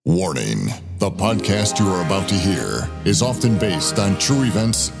Warning. The podcast you are about to hear is often based on true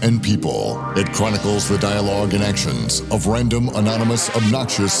events and people. It chronicles the dialogue and actions of random, anonymous,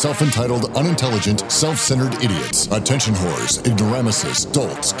 obnoxious, self-entitled, unintelligent, self-centered idiots, attention whores, ignoramuses,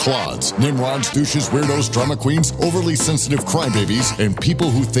 dolts, clods, nimrods, douches, weirdos, drama queens, overly sensitive crybabies, and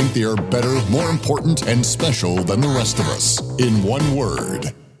people who think they are better, more important, and special than the rest of us. In one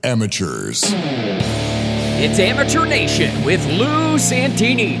word, amateurs. It's Amateur Nation with Lou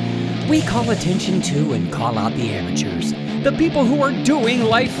Santini. We call attention to and call out the amateurs, the people who are doing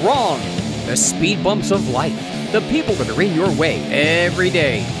life wrong, the speed bumps of life, the people that are in your way every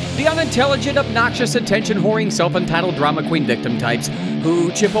day, the unintelligent, obnoxious, attention-whoring, self-entitled drama queen victim types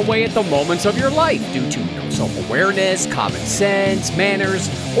who chip away at the moments of your life due to no self-awareness, common sense, manners,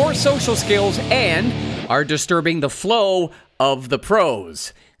 or social skills, and are disturbing the flow of the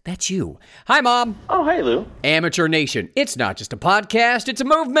pros. That's you. Hi, Mom. Oh, hey, Lou. Amateur Nation. It's not just a podcast, it's a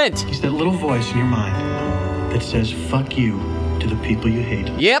movement. It's that little voice in your mind that says, fuck you to the people you hate.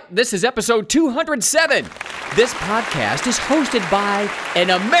 Yep, this is episode 207. This podcast is hosted by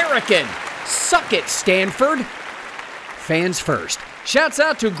an American. Suck it, Stanford. Fans first. Shouts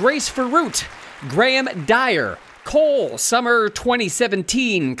out to Grace Farroot, Graham Dyer, Cole, Summer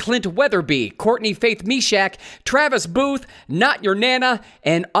 2017, Clint Weatherby, Courtney Faith Meshach, Travis Booth, Not Your Nana,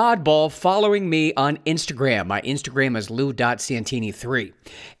 and Oddball following me on Instagram. My Instagram is lou.santini3.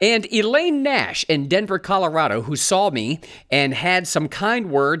 And Elaine Nash in Denver, Colorado, who saw me and had some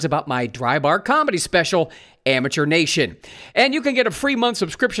kind words about my Dry Bar comedy special, Amateur Nation. And you can get a free month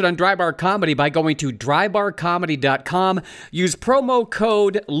subscription on Dry Bar Comedy by going to drybarcomedy.com. Use promo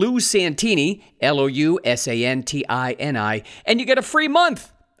code LouSantini, LOUSANTINI, and you get a free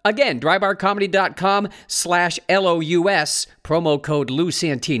month. Again, drybarcomedy.com/LOUS, promo code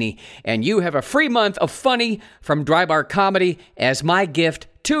LouSantini, and you have a free month of funny from Dry Bar Comedy as my gift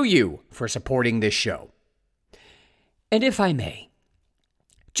to you for supporting this show. And if I may,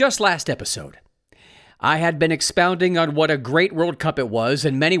 just last episode, I had been expounding on what a great World Cup it was,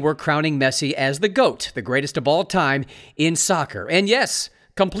 and many were crowning Messi as the GOAT, the greatest of all time in soccer. And yes,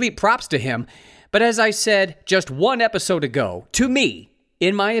 complete props to him. But as I said just one episode ago, to me,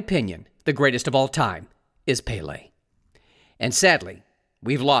 in my opinion, the greatest of all time is Pelé. And sadly,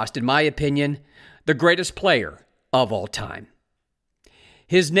 we've lost, in my opinion, the greatest player of all time.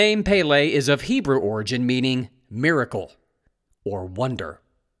 His name, Pelé, is of Hebrew origin, meaning miracle or wonder.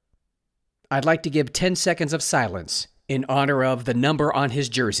 I'd like to give 10 seconds of silence in honor of the number on his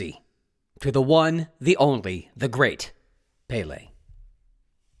jersey. To the one, the only, the great Pelé.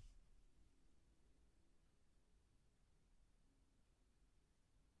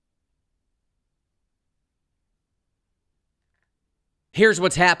 Here's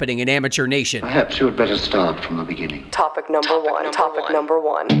what's happening in Amateur Nation. Perhaps you had better start from the beginning. Topic number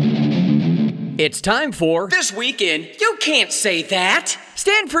one. It's time for This Week in You Can't Say That.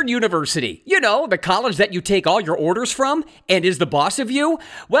 Stanford University. You know, the college that you take all your orders from and is the boss of you.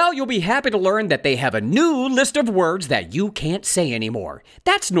 Well, you'll be happy to learn that they have a new list of words that you can't say anymore.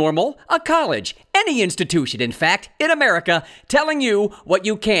 That's normal. A college, any institution, in fact, in America, telling you what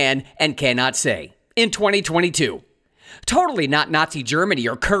you can and cannot say in 2022. Totally not Nazi Germany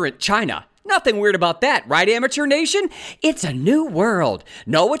or current China. Nothing weird about that, right, Amateur Nation? It's a new world.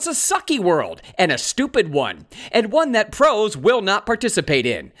 No, it's a sucky world, and a stupid one, and one that pros will not participate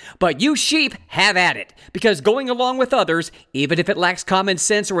in. But you sheep have at it, because going along with others, even if it lacks common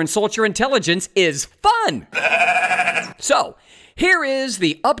sense or insults your intelligence, is fun. So, here is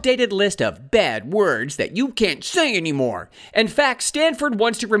the updated list of bad words that you can't say anymore. In fact, Stanford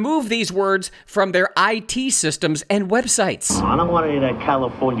wants to remove these words from their IT systems and websites. I don't want any of that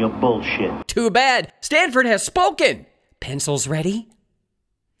California bullshit. Too bad. Stanford has spoken. Pencils ready?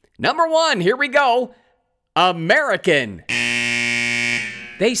 Number 1, here we go. American.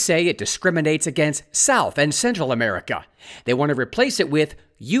 They say it discriminates against South and Central America. They want to replace it with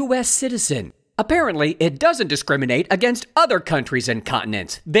U.S. citizen. Apparently, it doesn't discriminate against other countries and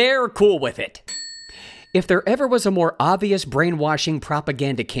continents. They're cool with it. If there ever was a more obvious brainwashing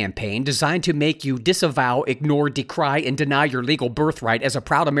propaganda campaign designed to make you disavow, ignore, decry, and deny your legal birthright as a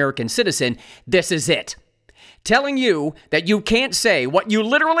proud American citizen, this is it. Telling you that you can't say what you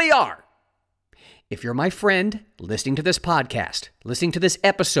literally are. If you're my friend, listening to this podcast, listening to this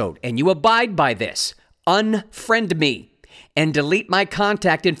episode, and you abide by this, unfriend me. And delete my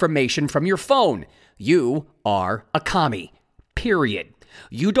contact information from your phone. You are a commie. Period.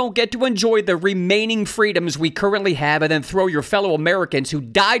 You don't get to enjoy the remaining freedoms we currently have and then throw your fellow Americans who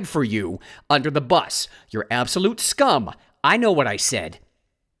died for you under the bus. You're absolute scum. I know what I said.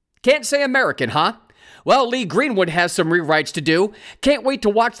 Can't say American, huh? Well, Lee Greenwood has some rewrites to do. Can't wait to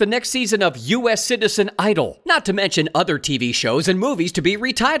watch the next season of U.S. Citizen Idol. Not to mention other TV shows and movies to be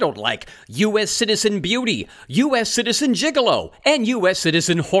retitled like U.S. Citizen Beauty, U.S. Citizen Gigolo, and U.S.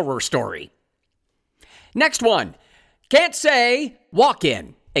 Citizen Horror Story. Next one. Can't say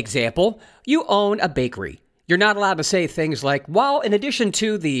walk-in. Example, you own a bakery. You're not allowed to say things like, well, in addition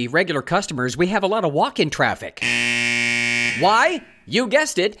to the regular customers, we have a lot of walk-in traffic. Why? You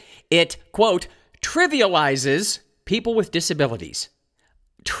guessed it. It, quote, trivializes people with disabilities.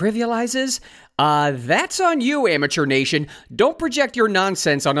 Trivializes? That's on you, Amateur Nation. Don't project your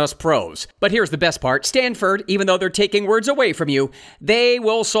nonsense on us pros. But here's the best part. Stanford, even though they're taking words away from you, they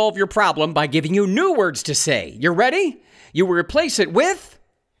will solve your problem by giving you new words to say. You ready? You will replace it with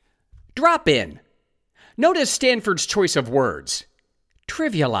drop in. Notice Stanford's choice of words.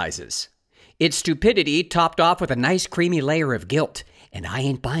 Trivializes. It's stupidity topped off with a nice creamy layer of guilt, and I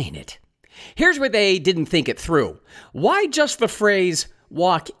ain't buying it. Here's where they didn't think it through. Why just the phrase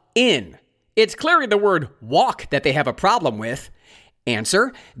walk in? It's clearly the word walk that they have a problem with.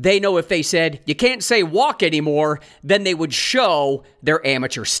 Answer, they know if they said, you can't say walk anymore, then they would show their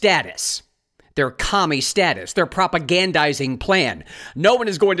amateur status, their commie status, their propagandizing plan. No one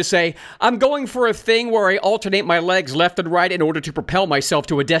is going to say, I'm going for a thing where I alternate my legs left and right in order to propel myself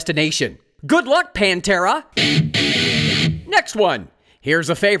to a destination. Good luck, Pantera. Next one. Here's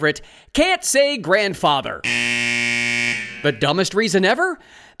a favorite. Can't say grandfather. The dumbest reason ever?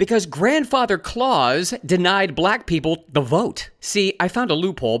 Because Grandfather Claus denied black people the vote. See, I found a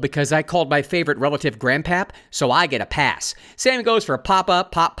loophole because I called my favorite relative Grandpap, so I get a pass. Same goes for Papa,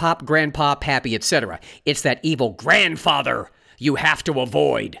 Pop, Grandpa, Pappy, etc. It's that evil grandfather you have to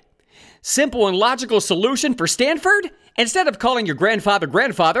avoid. Simple and logical solution for Stanford? Instead of calling your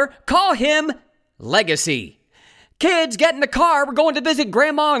grandfather, call him Legacy. Kids, get in the car. We're going to visit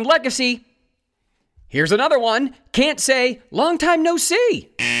Grandma and Legacy. Here's another one. Can't say long time no see.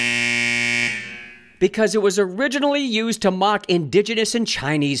 Because it was originally used to mock indigenous and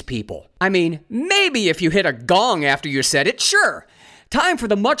Chinese people. I mean, maybe if you hit a gong after you said it, sure. Time for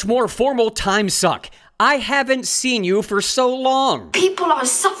the much more formal time suck. I haven't seen you for so long. People are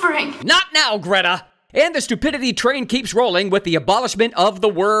suffering. Not now, Greta. And the stupidity train keeps rolling with the abolishment of the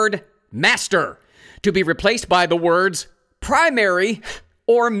word master, to be replaced by the words primary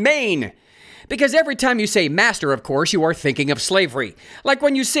or main. Because every time you say master, of course, you are thinking of slavery. Like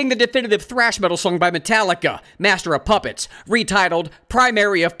when you sing the definitive thrash metal song by Metallica, Master of Puppets, retitled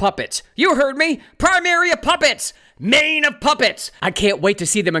Primary of Puppets. You heard me? Primary of Puppets! Main of Puppets! I can't wait to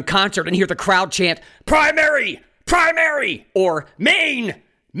see them in concert and hear the crowd chant, Primary! Primary! Or Main!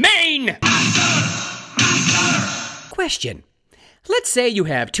 Main! Question. Let's say you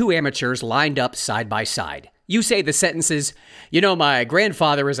have two amateurs lined up side by side. You say the sentences, you know, my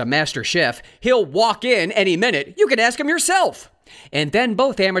grandfather is a master chef. He'll walk in any minute. You can ask him yourself. And then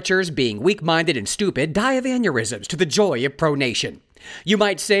both amateurs, being weak-minded and stupid, die of aneurysms to the joy of pronation. You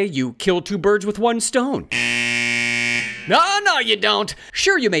might say you killed two birds with one stone. No, you don't.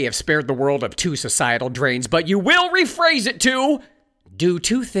 Sure, you may have spared the world of two societal drains, but you will rephrase it to do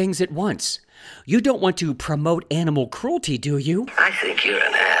two things at once. You don't want to promote animal cruelty, do you? I think you're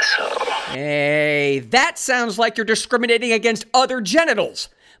an asshole. Hey, that sounds like you're discriminating against other genitals.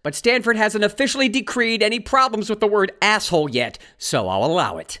 But Stanford hasn't officially decreed any problems with the word asshole yet, so I'll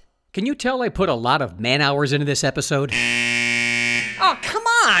allow it. Can you tell I put a lot of man hours into this episode? Oh, come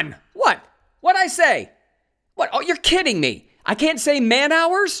on! What? What'd I say? What? Oh, you're kidding me. I can't say man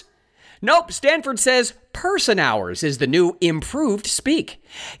hours? Nope, Stanford says person hours is the new improved speak.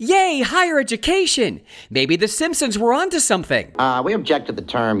 Yay, higher education. Maybe the Simpsons were onto something. We object to the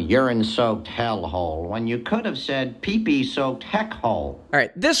term urine-soaked hellhole when you could have said pee-pee-soaked heckhole. All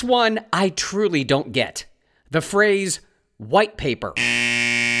right, this one I truly don't get. The phrase white paper.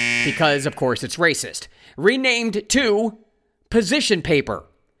 Because, of course, it's racist. Renamed to position paper.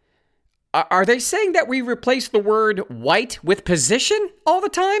 Are they saying that we replace the word white with position all the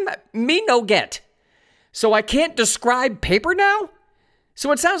time? Me no get. So I can't describe paper now?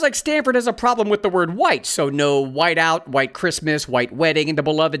 So it sounds like Stanford has a problem with the word white, so no white out, white Christmas, white wedding, and the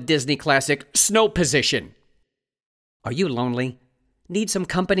beloved Disney classic snow position. Are you lonely? Need some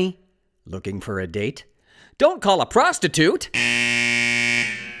company? Looking for a date? Don't call a prostitute.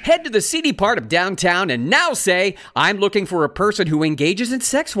 Head to the seedy part of downtown and now say, I'm looking for a person who engages in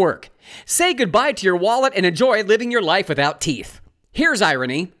sex work. Say goodbye to your wallet and enjoy living your life without teeth. Here's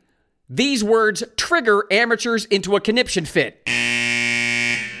irony. These words trigger amateurs into a conniption fit.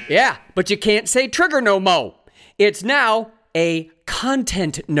 Yeah, but you can't say trigger no mo. It's now a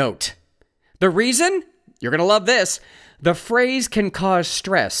content note. The reason? You're going to love this. The phrase can cause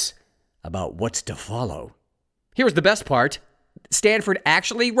stress, about what's to follow. Here's the best part. Stanford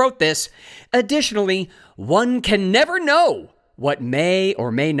actually wrote this. Additionally, one can never know what may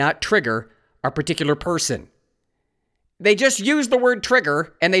or may not trigger a particular person. They just used the word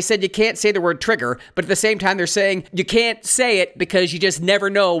trigger, and they said you can't say the word trigger, but at the same time they're saying you can't say it because you just never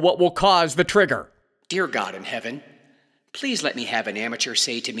know what will cause the trigger. Dear God in heaven, please let me have an amateur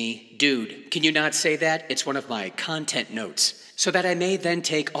say to me, dude, can you not say that? It's one of my content notes, so that I may then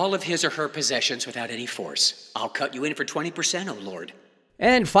take all of his or her possessions without any force. I'll cut you in for 20%, oh Lord.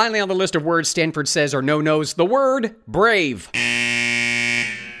 And finally on the list of words Stanford says are no-nos, the word brave.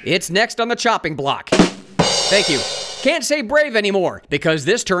 It's next on the chopping block. Thank you. Can't say brave anymore because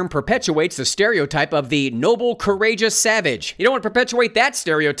this term perpetuates the stereotype of the noble, courageous savage. You don't want to perpetuate that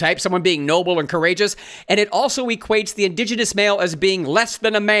stereotype, someone being noble and courageous, and it also equates the indigenous male as being less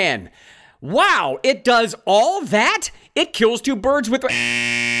than a man. Wow, it does all that? It kills two birds with...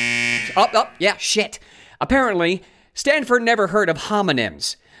 yeah, shit. Apparently, Stanford never heard of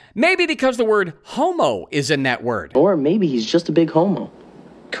homonyms. Maybe because the word homo is in that word. Or maybe he's just a big homo.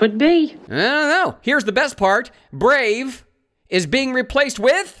 Could be. I don't know. Here's the best part. Brave is being replaced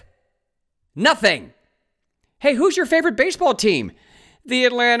with nothing. Hey, who's your favorite baseball team? The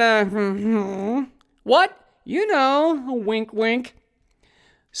Atlanta... What? You know, a wink wink.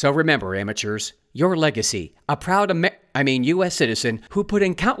 So remember, amateurs, your legacy, a proud U.S. citizen who put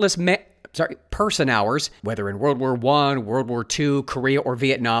in countless person hours, whether in World War I, World War II, Korea, or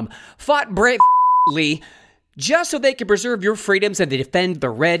Vietnam, fought bravely just so they could preserve your freedoms and defend the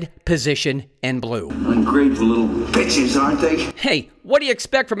red position and blue. Ungrateful little bitches, aren't they? Hey, what do you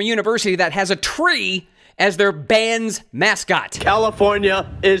expect from a university that has a tree as their band's mascot? California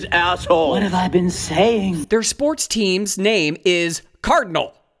is asshole. What have I been saying? Their sports team's name is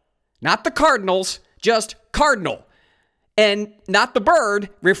Cardinal. Not the Cardinals, just Cardinal. And not the bird,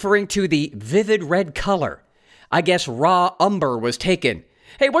 referring to the vivid red color. I guess raw umber was taken.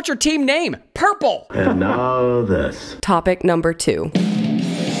 Hey, what's your team name? Purple! And now this. Topic number 2.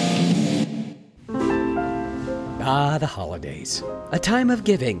 The holidays. A time of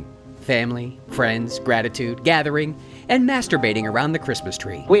giving. Family, friends, gratitude, gathering, and masturbating around the Christmas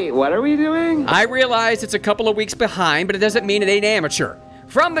tree. Wait, what are we doing? I realize it's a couple of weeks behind, but it doesn't mean it ain't amateur.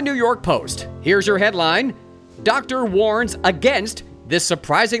 From the New York Post, here's your headline. Doctor warns against this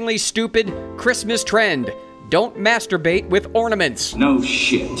surprisingly stupid Christmas trend. Don't masturbate with ornaments. No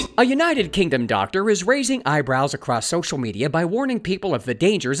shit. A United Kingdom doctor is raising eyebrows across social media by warning people of the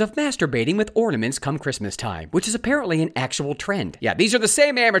dangers of masturbating with ornaments come Christmas time, which is apparently an actual trend. Yeah, these are the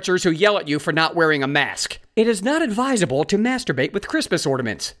same amateurs who yell at you for not wearing a mask. It is not advisable to masturbate with Christmas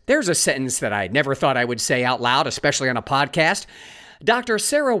ornaments. There's a sentence that I never thought I would say out loud, especially on a podcast. Dr.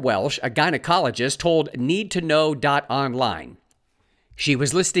 Sarah Welsh, a gynecologist, told NeedToKnow.online. She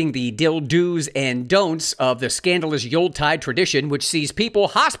was listing the do's and don'ts of the scandalous Yuletide tradition, which sees people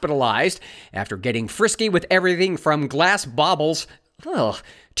hospitalized after getting frisky with everything from glass baubles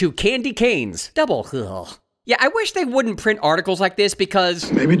to candy canes. Double. Yeah, I wish they wouldn't print articles like this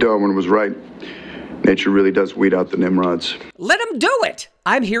because... Maybe Darwin was right. Nature really does weed out the Nimrods. Let them do it!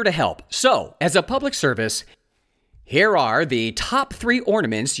 I'm here to help. So, as a public service, here are the top 3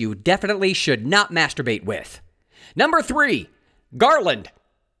 ornaments you definitely should not masturbate with. Number 3. Garland.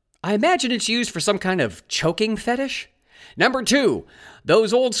 I imagine it's used for some kind of choking fetish. Number 2,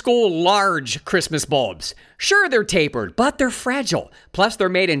 those old school large Christmas bulbs. Sure, they're tapered, but they're fragile. Plus, they're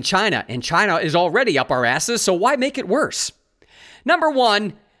made in China, and China is already up our asses, so why make it worse? Number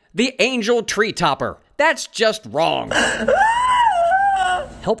 1, the angel tree topper. That's just wrong.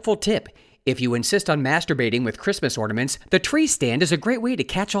 Helpful tip. If you insist on masturbating with Christmas ornaments, the tree stand is a great way to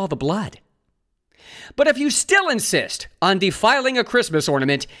catch all the blood. But if you still insist on defiling a Christmas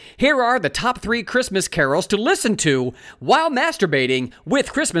ornament, here are the top 3 Christmas carols to listen to while masturbating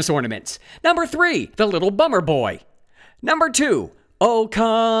with Christmas ornaments. Number 3, The Little Bummer Boy. Number 2, Oh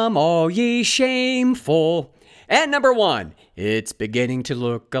Come All Ye Shameful. And number 1, It's Beginning to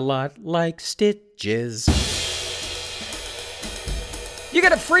Look a Lot Like Stitches. You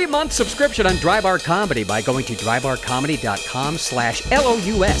get a free month subscription on Drybar Comedy by going to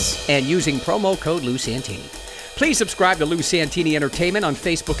drybarcomedy.com/LOUS and using promo code Lou Santini. Please subscribe to Lou Santini Entertainment on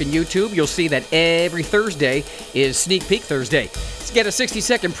Facebook and YouTube. You'll see that every Thursday is Sneak Peek Thursday. To get a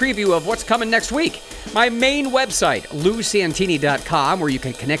 60-second preview of what's coming next week, my main website, lousantini.com, where you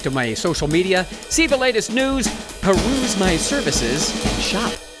can connect to my social media, see the latest news, peruse my services, and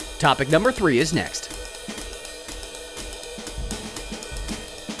shop. Topic number 3 is next.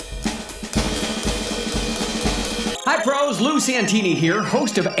 Hi, pros, Lou Santini here,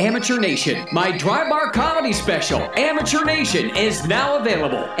 host of Amateur Nation. My dry bar comedy special, Amateur Nation, is now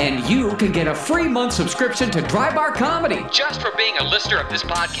available, and you can get a free month subscription to Dry Bar Comedy just for being a listener of this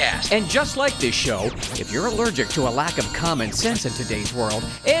podcast. And just like this show, if you're allergic to a lack of common sense in today's world,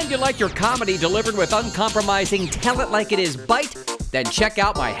 and you like your comedy delivered with uncompromising tell-it-like-it-is bite, then check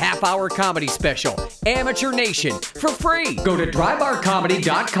out my half-hour comedy special, Amateur Nation, for free. Go to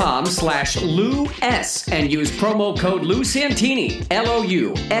drybarcomedy.com/LouS and use promo code Lou Santini,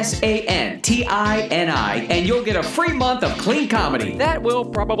 LOUSANTINI, and you'll get a free month of clean comedy. That will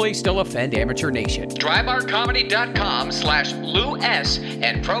probably still offend Amateur Nation. drybarcomedy.com/LouS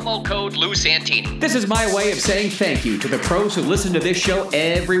and promo code Lou Santini. This is my way of saying thank you to the pros who listen to this show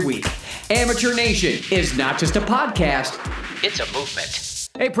every week. Amateur Nation is not just a podcast, it's a movement.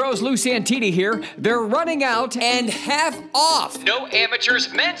 Hey pros, Lou Santini here. They're running out and half off. No Amateurs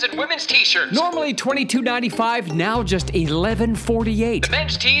men's and women's t-shirts. Normally $22.95, now just $11.48. The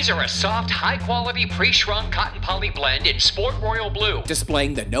men's tees are a soft, high-quality, pre-shrunk cotton poly blend in Sport Royal Blue,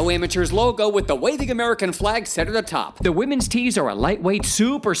 displaying the No Amateurs logo with the waving American flag set at the top. The women's tees are a lightweight,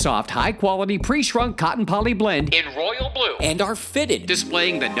 super soft, high-quality, pre-shrunk cotton poly blend in Royal Blue and are fitted,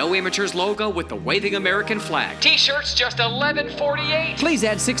 displaying the No Amateurs logo with the waving American flag. T-shirts just $11.48. Please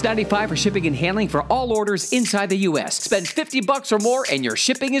add $6.95 for shipping and handling for all orders inside the U.S. Spend $50 or more and your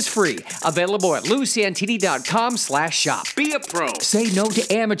shipping is free. Available at lousantini.com/shop. Be a pro. Say no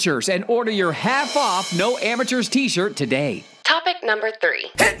to amateurs and order your half-off No Amateurs t-shirt today. Topic number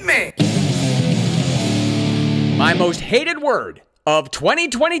 3. Hit me! My most hated word of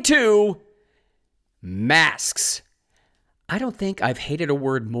 2022, masks. I don't think I've hated a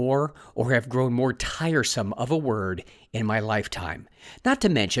word more or have grown more tiresome of a word in my lifetime. Not to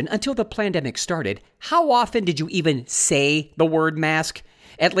mention, until the pandemic started, how often did you even say the word mask?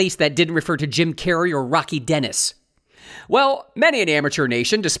 At least that didn't refer to Jim Carrey or Rocky Dennis. Well, many in Amateur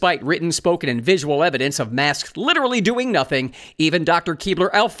Nation, despite written, spoken, and visual evidence of masks literally doing nothing, even Dr. Keebler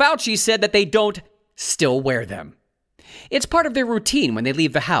Al Fauci said that they don't still wear them. It's part of their routine when they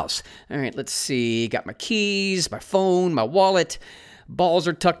leave the house. All right, let's see. Got my keys, my phone, my wallet. Balls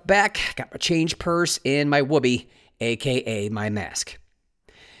are tucked back. Got my change purse and my whoopee, a.k.a. my mask.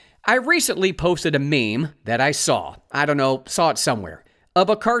 I recently posted a meme that I saw it somewhere, of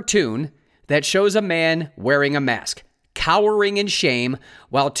a cartoon that shows a man wearing a mask, cowering in shame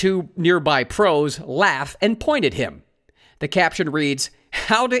while two nearby pros laugh and point at him. The caption reads,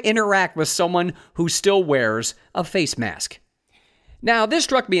 "How to interact with someone who still wears a face mask." Now, this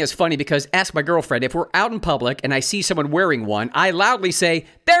struck me as funny because, ask my girlfriend, if we're out in public and I see someone wearing one, I loudly say,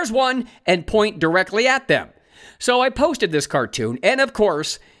 "There's one," and point directly at them. So I posted this cartoon, and of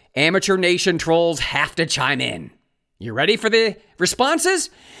course, Amateur Nation trolls have to chime in. You ready for the responses?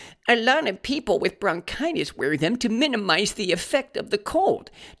 "A lot of people with bronchitis wear them to minimize the effect of the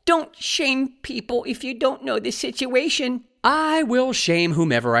cold. Don't shame people if you don't know the situation." I will shame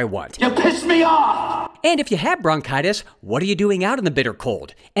whomever I want. You piss me off! And if you have bronchitis, what are you doing out in the bitter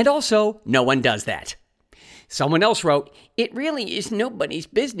cold? And also, no one does that. Someone else wrote, "It really is nobody's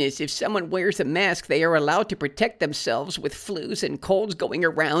business if someone wears a mask. They are allowed to protect themselves with flus and colds going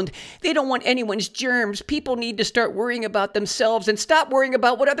around. They don't want anyone's germs. People need to start worrying about themselves and stop worrying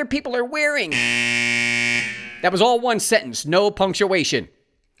about what other people are wearing." That was all one sentence, no punctuation.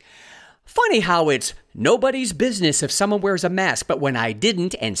 Funny how it's nobody's business if someone wears a mask, but when I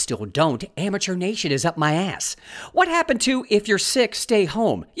didn't and still don't, Amateur Nation is up my ass. What happened to if you're sick, stay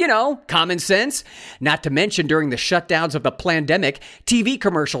home? You know, common sense. Not to mention during the shutdowns of the pandemic, TV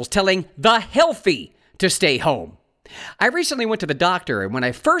commercials telling the healthy to stay home. I recently went to the doctor, and when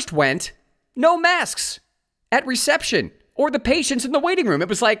I first went, no masks at reception or the patients in the waiting room. It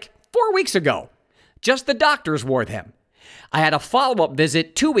was like 4 weeks ago. Just the doctors wore them. I had a follow-up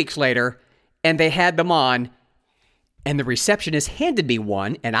visit 2 weeks later, and they had them on, and the receptionist handed me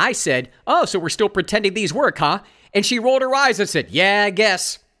one, and I said, "Oh, so we're still pretending these work, huh?" And she rolled her eyes and said, "Yeah, I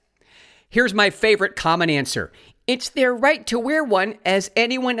guess." Here's my favorite common answer. "It's their right to wear one as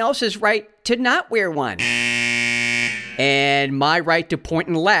anyone else's right to not wear one." And my right to point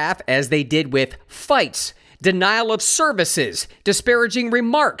and laugh as they did with fights, denial of services, disparaging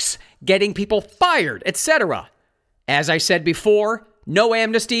remarks, getting people fired, etc. As I said before, no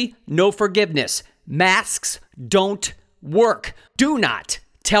amnesty, no forgiveness. Masks don't work. Do not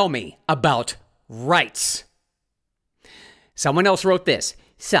tell me about rights. Someone else wrote this.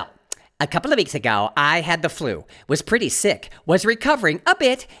 "So, A couple of weeks ago, I had the flu, was pretty sick, was recovering a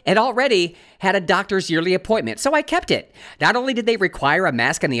bit, and already had a doctor's yearly appointment, so I kept it. Not only did they require a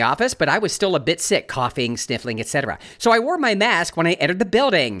mask in the office, but I was still a bit sick, coughing, sniffling, etc. So I wore my mask when I entered the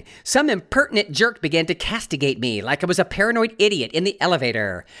building. Some impertinent jerk began to castigate me like I was a paranoid idiot in the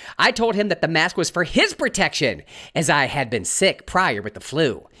elevator. I told him that the mask was for his protection, as I had been sick prior with the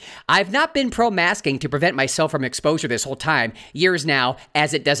flu. I've not been pro-masking to prevent myself from exposure this whole time, years now,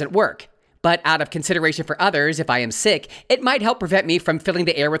 as it doesn't work. But out of consideration for others, if I am sick, it might help prevent me from filling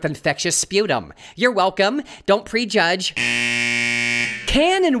the air with infectious sputum. You're welcome. Don't prejudge.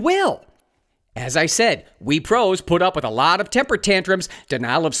 Can and will. As I said, we pros put up with a lot of temper tantrums,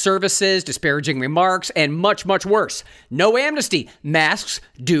 denial of services, disparaging remarks, and much, much worse. No amnesty. Masks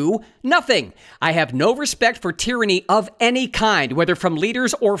do nothing. I have no respect for tyranny of any kind, whether from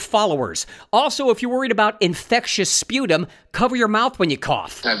leaders or followers. Also, if you're worried about infectious sputum, cover your mouth when you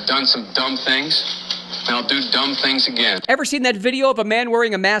cough. I've done some dumb things, and I'll do dumb things again. Ever seen that video of a man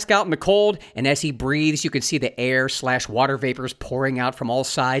wearing a mask out in the cold, and as he breathes, you can see the air/water vapors pouring out from all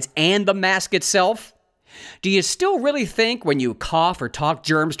sides and the mask itself? Do you still really think when you cough or talk,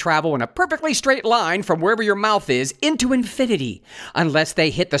 germs travel in a perfectly straight line from wherever your mouth is into infinity? Unless they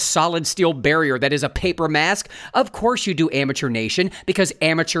hit the solid steel barrier that is a paper mask? Of course you do, Amateur Nation, because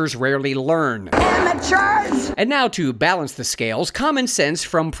amateurs rarely learn. Amateurs! And now to balance the scales, common sense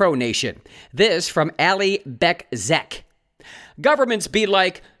from Pro Nation. This from Ali Beck-Zek. Governments be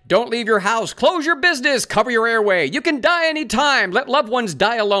like, don't leave your house, close your business, cover your airway. You can die anytime, let loved ones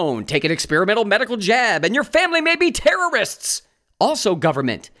die alone, take an experimental medical jab, and your family may be terrorists. Also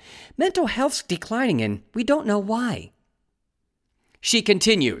government. Mental health's declining and we don't know why. She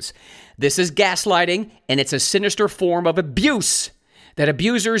continues, this is gaslighting and it's a sinister form of abuse that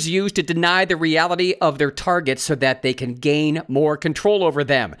abusers use to deny the reality of their targets so that they can gain more control over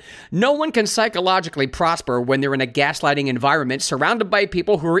them. No one can psychologically prosper when they're in a gaslighting environment surrounded by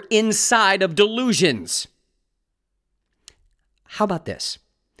people who are inside of delusions. How about this?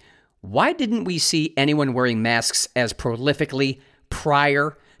 Why didn't we see anyone wearing masks as prolifically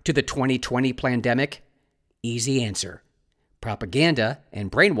prior to the 2020 pandemic? Easy answer. Propaganda and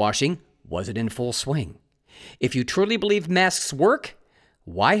brainwashing wasn't in full swing. If you truly believe masks work,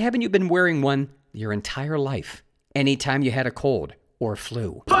 why haven't you been wearing one your entire life, anytime you had a cold or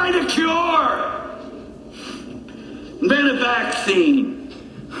flu? Find a cure! Then a vaccine.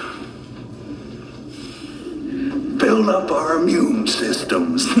 Build up our immune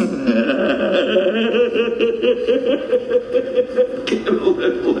systems. Get a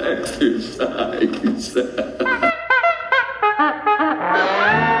little exercise.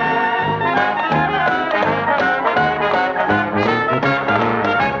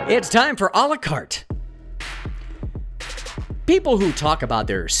 It's time for a la carte. People who talk about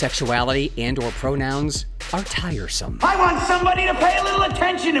their sexuality and or pronouns are tiresome. I want somebody to pay a little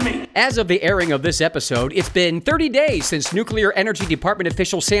attention to me. As of the airing of this episode, it's been 30 days since Nuclear Energy Department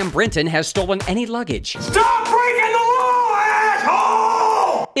official Sam Brinton has stolen any luggage. Stop breaking the law,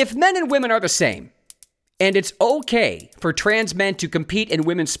 asshole! If men and women are the same, and it's okay for trans men to compete in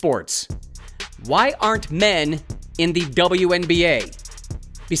women's sports, why aren't men in the WNBA?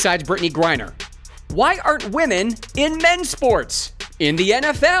 Besides Brittany Griner. Why aren't women in men's sports? In the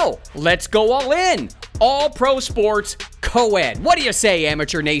NFL, let's go all in. All pro sports, co-ed. What do you say,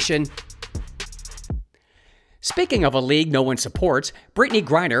 Amateur Nation? Speaking of a league no one supports, Brittany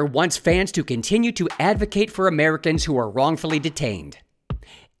Griner wants fans to continue to advocate for Americans who are wrongfully detained.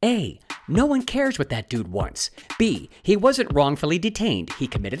 A, no one cares what that dude wants. B, he wasn't wrongfully detained. He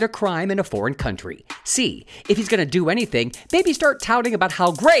committed a crime in a foreign country. C, if he's going to do anything, maybe start touting about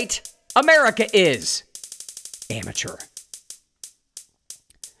how great America is. Amateur.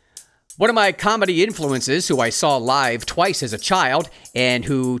 One of my comedy influences, who I saw live twice as a child, and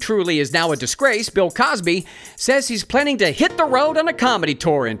who truly is now a disgrace, Bill Cosby, says he's planning to hit the road on a comedy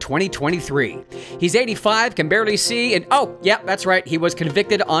tour in 2023. He's 85, can barely see, and oh, yeah, that's right, he was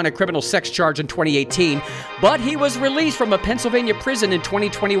convicted on a criminal sex charge in 2018, but he was released from a Pennsylvania prison in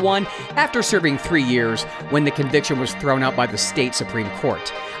 2021 after serving 3 years when the conviction was thrown out by the state Supreme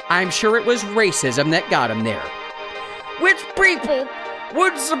Court. I'm sure it was racism that got him there. Which people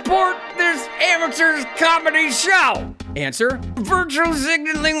would support this amateur's comedy show? Answer, virtue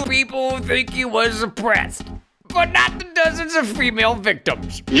signaling people who think he was oppressed, but not the dozens of female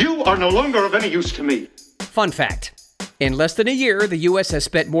victims. You are no longer of any use to me. Fun fact. In less than a year, the U.S. has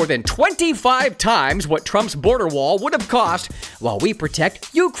spent more than 25 times what Trump's border wall would have cost while we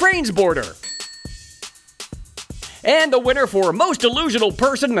protect Ukraine's border. And the winner for most delusional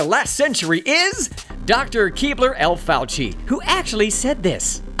person in the last century is Dr. Keebler L. Fauci, who actually said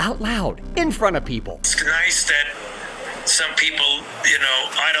this out loud in front of people. It's nice that some people,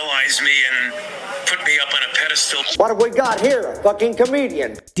 idolize me and put me up on a pedestal. What have we got here? A fucking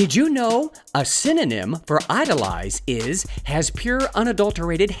comedian. Did you know a synonym for idolize has pure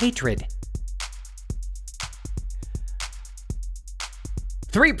unadulterated hatred?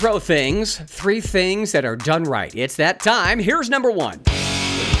 3 pro things, 3 things that are done right. It's that time. Here's number 1.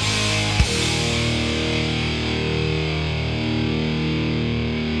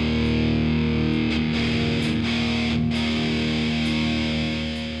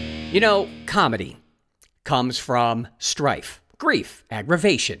 Comedy comes from strife, grief,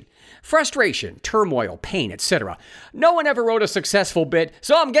 aggravation, frustration, turmoil, pain, etc. No one ever wrote a successful bit,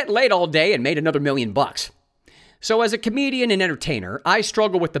 so I'm getting laid all day and made another $1 million. So as a comedian and entertainer, I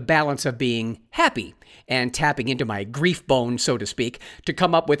struggle with the balance of being happy and tapping into my grief bone, so to speak, to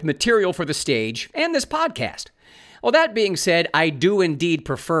come up with material for the stage and this podcast. Well, that being said, I do indeed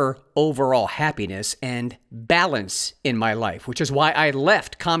prefer overall happiness and balance in my life, which is why I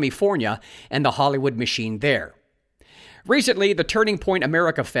left California and the Hollywood machine there. Recently, the Turning Point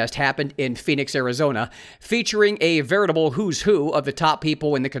America Fest happened in Phoenix, Arizona, featuring a veritable who's who of the top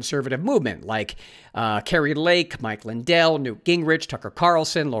people in the conservative movement, like Carrie Lake, Mike Lindell, Newt Gingrich, Tucker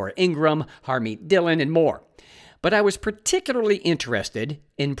Carlson, Laura Ingraham, Harmeet Dillon, and more. But I was particularly interested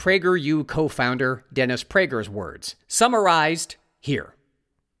in PragerU co-founder Dennis Prager's words, summarized here.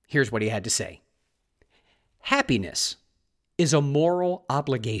 Here's what he had to say. Happiness is a moral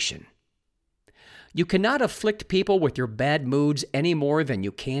obligation. You cannot afflict people with your bad moods any more than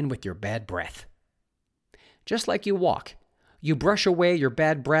you can with your bad breath. Just like you walk, you brush away your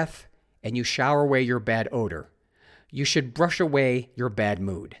bad breath and you shower away your bad odor. You should brush away your bad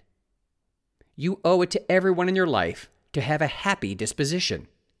mood. You owe it to everyone in your life to have a happy disposition.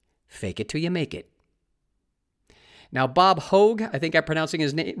 Fake it till you make it. Now, Bob Hogue, I think I'm pronouncing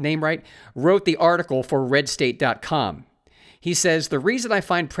his name right, wrote the article for RedState.com. He says, the reason I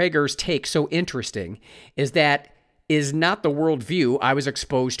find Prager's take so interesting is that is not the worldview I was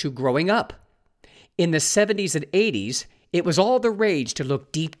exposed to growing up. In the 70s and 80s, it was all the rage to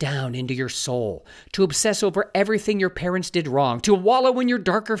look deep down into your soul, to obsess over everything your parents did wrong, to wallow in your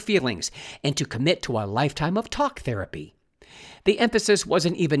darker feelings, and to commit to a lifetime of talk therapy. The emphasis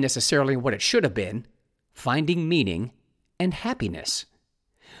wasn't even necessarily what it should have been, finding meaning and happiness.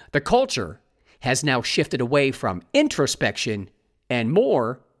 The culture has now shifted away from introspection and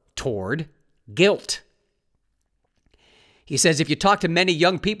more toward guilt. He says if you talk to many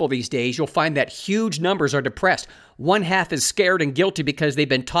young people these days, you'll find that huge numbers are depressed. One half is scared and guilty because they've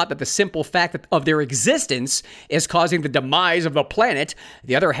been taught that the simple fact of their existence is causing the demise of the planet.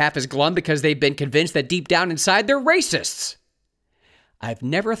 The other half is glum because they've been convinced that deep down inside they're racists. I've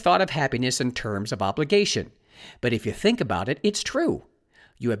never thought of happiness in terms of obligation, but if you think about it, it's true.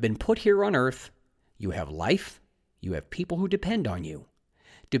 You have been put here on earth. You have life. You have people who depend on you.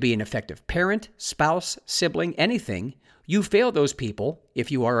 To be an effective parent, spouse, sibling, anything, you fail those people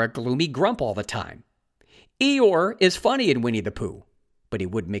if you are a gloomy grump all the time. Eeyore is funny in Winnie the Pooh, but he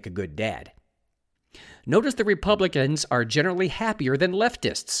would make a good dad. Notice the Republicans are generally happier than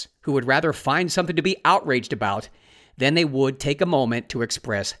leftists, who would rather find something to be outraged about than they would take a moment to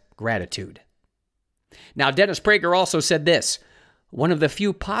express gratitude. Now, Dennis Prager also said this, one of the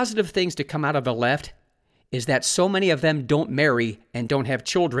few positive things to come out of the left is that so many of them don't marry and don't have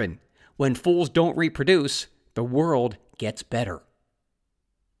children. When fools don't reproduce, the world gets better.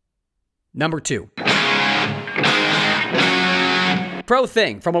 Number 2. Pro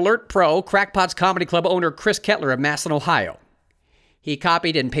thing from Alert Pro, Crackpots Comedy Club owner Chris Kettler of Massillon, Ohio. He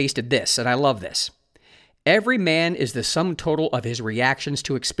copied and pasted this, and I love this. Every man is the sum total of his reactions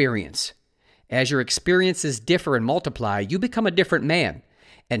to experience. As your experiences differ and multiply, you become a different man,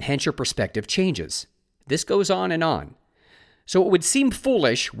 and hence your perspective changes. This goes on and on. So it would seem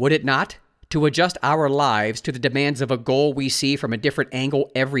foolish, would it not, to adjust our lives to the demands of a goal we see from a different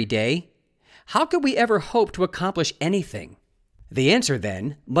angle every day? How could we ever hope to accomplish anything? The answer,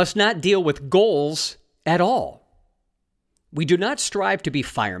 then, must not deal with goals at all. We do not strive to be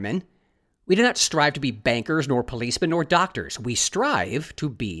firemen. We do not strive to be bankers, nor policemen, nor doctors. We strive to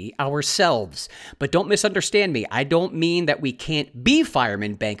be ourselves. But don't misunderstand me. I don't mean that we can't be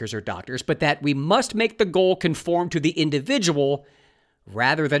firemen, bankers, or doctors, but that we must make the goal conform to the individual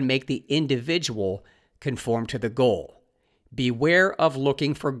rather than make the individual conform to the goal. Beware of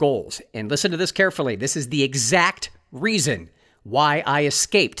looking for goals. And listen to this carefully. This is the exact reason why I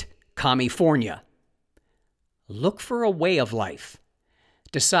escaped California. Look for a way of life.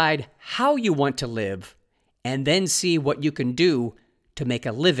 Decide how you want to live, and then see what you can do to make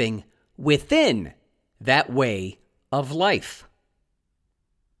a living within that way of life.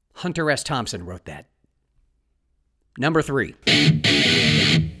 Hunter S. Thompson wrote that. Number 3.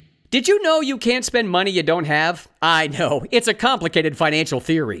 Did you know you can't spend money you don't have? I know, it's a complicated financial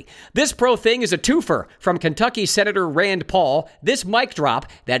theory. This pro thing is a twofer from Kentucky Senator Rand Paul, this mic drop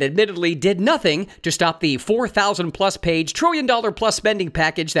that admittedly did nothing to stop the 4,000-plus page, trillion-dollar-plus spending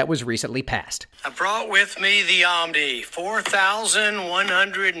package that was recently passed. I brought with me the Omni,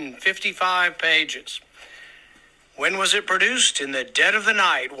 4,155 pages. When was it produced? In the dead of the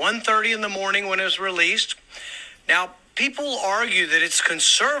night, 1:30 in the morning when it was released. Now, people argue that it's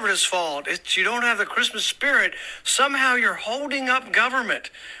conservatives' fault. You don't have the Christmas spirit. Somehow you're holding up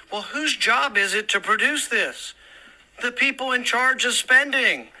government. Well, whose job is it to produce this? The people in charge of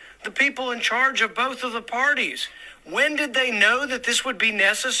spending. The people in charge of both of the parties. When did they know that this would be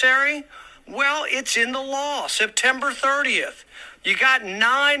necessary? Well, it's in the law, September 30th. You got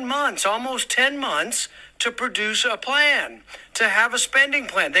 9 months, almost 10 months, to produce a plan, to have a spending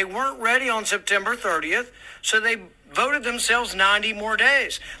plan. They weren't ready on September 30th, so they voted themselves 90 more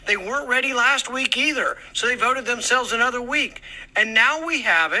days. They weren't ready last week either, so they voted themselves another week. And now we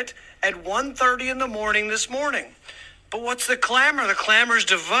have it at 1:30 in the morning this morning. But what's the clamor? The clamor is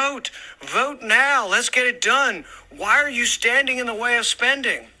to vote. Vote now. Let's get it done. Why are you standing in the way of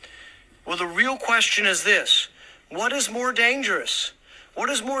spending? Well, the real question is this. What is more dangerous? What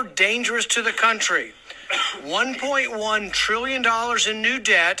is more dangerous to the country? $1.1 trillion in new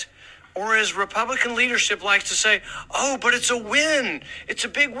debt, or as Republican leadership likes to say, oh, but it's a win. It's a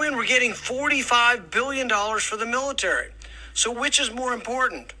big win. We're getting $45 billion for the military. So which is more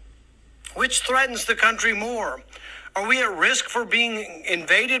important? Which threatens the country more? Are we at risk for being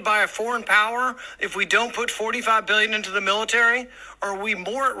invaded by a foreign power if we don't put $45 billion into the military? Or are we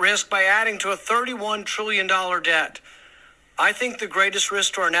more at risk by adding to a $31 trillion debt? I think the greatest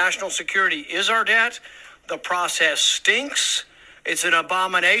risk to our national security is our debt. The process stinks. It's an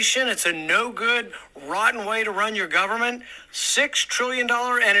abomination. It's a no-good, rotten way to run your government. $6 trillion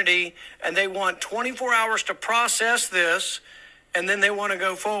entity, and they want 24 hours to process this, and then they want to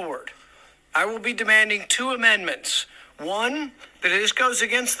go forward. I will be demanding 2 amendments. One, that this goes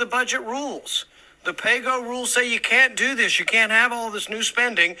against the budget rules. The PAYGO rules say you can't do this. You can't have all this new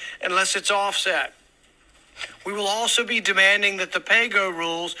spending unless it's offset. We will also be demanding that the PAYGO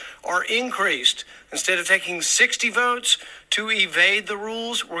rules are increased. Instead of taking 60 votes to evade the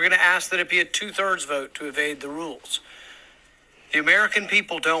rules, we're going to ask that it be a 2/3 vote to evade the rules. The American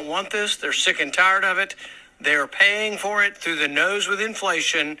people don't want this. They're sick and tired of it. They're paying for it through the nose with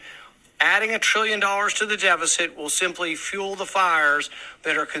inflation. Adding $1 trillion to the deficit will simply fuel the fires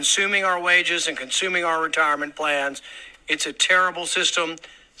that are consuming our wages and consuming our retirement plans. It's a terrible system.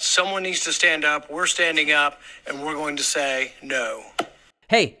 Someone needs to stand up. We're standing up, and we're going to say no.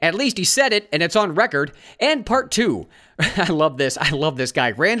 Hey, at least he said it, and it's on record. And part 2. I love this. I love this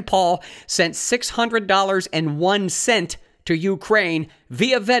guy. Rand Paul sent $600.01 to Ukraine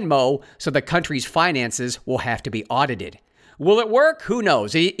via Venmo, so the country's finances will have to be audited. Will it work? Who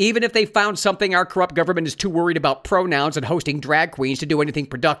knows? Even if they found something, our corrupt government is too worried about pronouns and hosting drag queens to do anything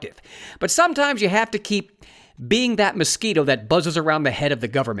productive. But sometimes you have to keep being that mosquito that buzzes around the head of the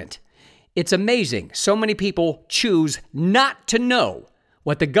government. It's amazing so many people choose not to know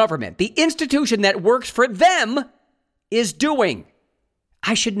what the government, the institution that works for them, is doing.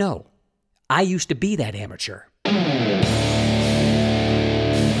 I should know. I used to be that amateur.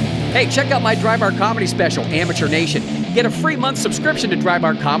 Hey, check out my Dry Bar Comedy special, Amateur Nation. Get a free month subscription to Dry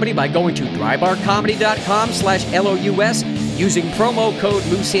Bar Comedy by going to drybarcomedy.com/LOUS using promo code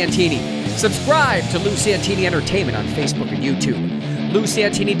Lou Santini. Subscribe to Lou Santini Entertainment on Facebook and YouTube.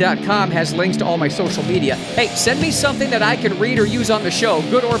 LouSantini.com has links to all my social media. Hey, send me something that I can read or use on the show,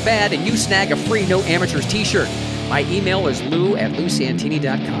 good or bad, and you snag a free No Amateurs t-shirt. My email is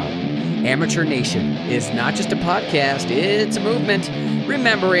lou@lousantini.com. Amateur Nation is not just a podcast, it's a movement.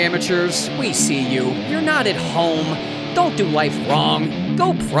 Remember, amateurs, we see you. You're not at home. Don't do life wrong.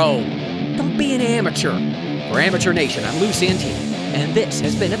 Go pro. Don't be an amateur. For Amateur Nation, I'm Lou Santini, and this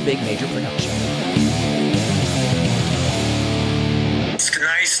has been a Big Major production. It's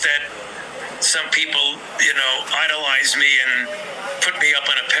nice that some people, idolize me and put me up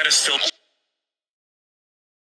on a pedestal.